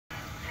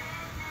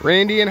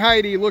Randy and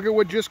Heidi, look at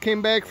what just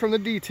came back from the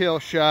detail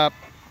shop.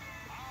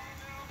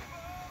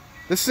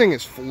 This thing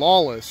is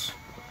flawless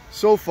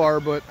so far,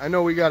 but I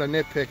know we got to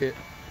nitpick it.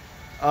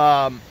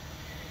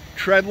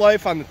 Tread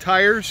life on the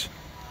tires,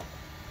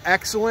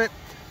 excellent.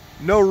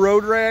 No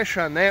road rash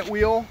on that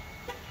wheel.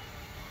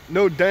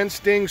 No dents,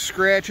 dings,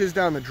 scratches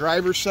down the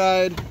driver's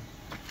side.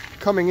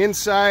 Coming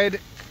inside,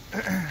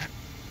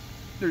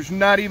 there's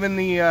not even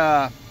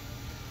the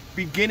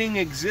beginning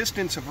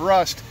existence of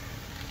rust.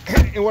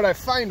 And what I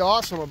find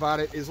awesome about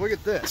it is, look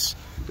at this.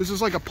 This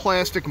is like a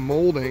plastic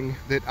molding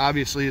that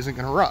obviously isn't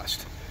going to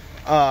rust.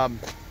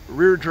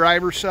 Rear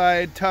driver's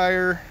side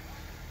tire,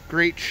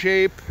 great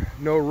shape,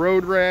 no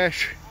road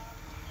rash.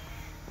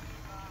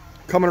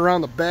 Coming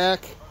around the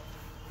back,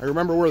 I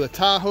remember where the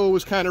Tahoe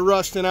was kind of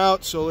rusting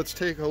out, so let's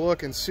take a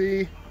look and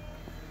see.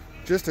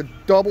 Just a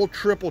double,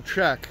 triple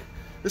check.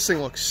 This thing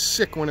looks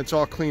sick when it's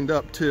all cleaned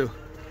up too.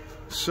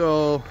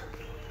 So,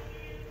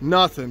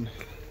 nothing.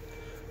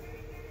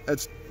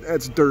 That's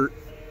dirt.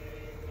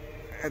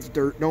 That's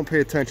dirt. Don't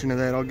pay attention to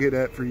that. I'll get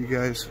that for you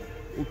guys.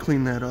 We'll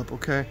clean that up,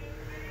 okay?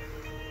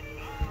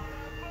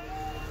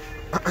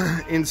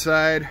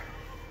 Inside,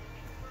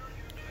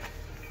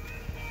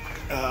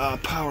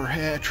 power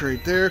hatch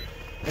right there.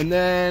 And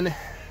then,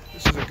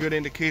 this is a good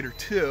indicator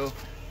too.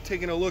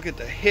 Taking a look at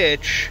the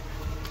hitch,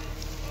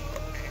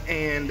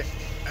 and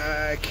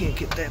I can't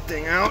get that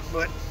thing out,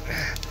 but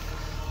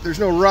there's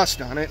no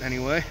rust on it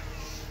anyway.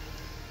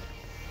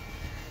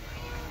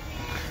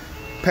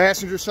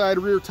 Passenger side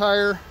rear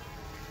tire,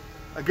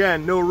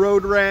 again, no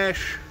road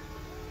rash.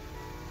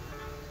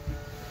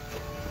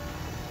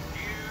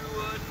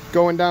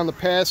 Going down the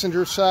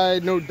passenger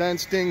side, no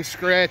dents, dings,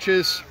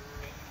 scratches.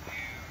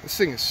 This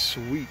thing is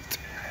sweet.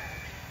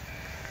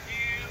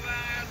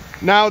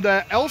 Now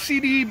the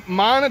LCD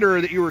monitor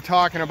that you were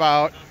talking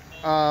about,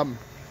 I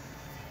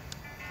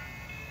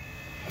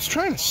was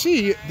trying to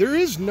see, there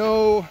is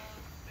no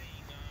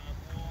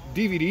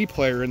DVD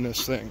player in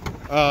this thing.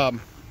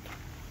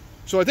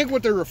 So I think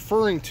what they're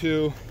referring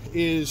to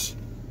is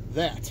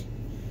that.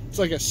 It's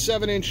like a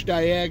 7-inch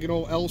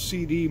diagonal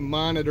LCD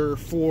monitor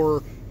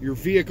for your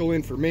vehicle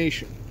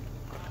information.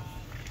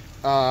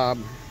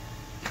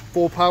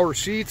 Full power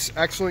seats,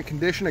 excellent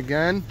condition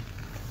again.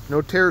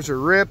 No tears or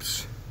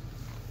rips.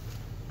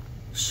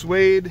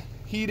 Suede,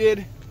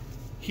 heated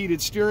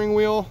steering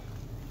wheel.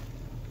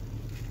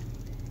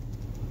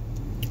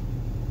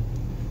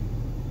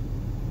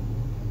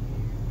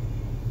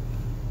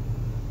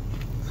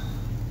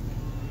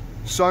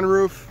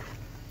 Sunroof.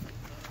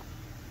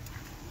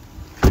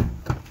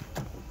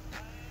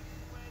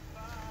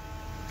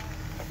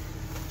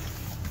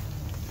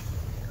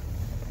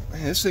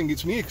 Man, this thing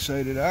gets me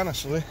excited,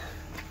 honestly.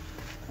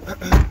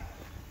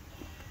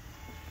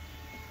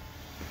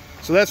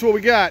 So that's what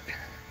we got.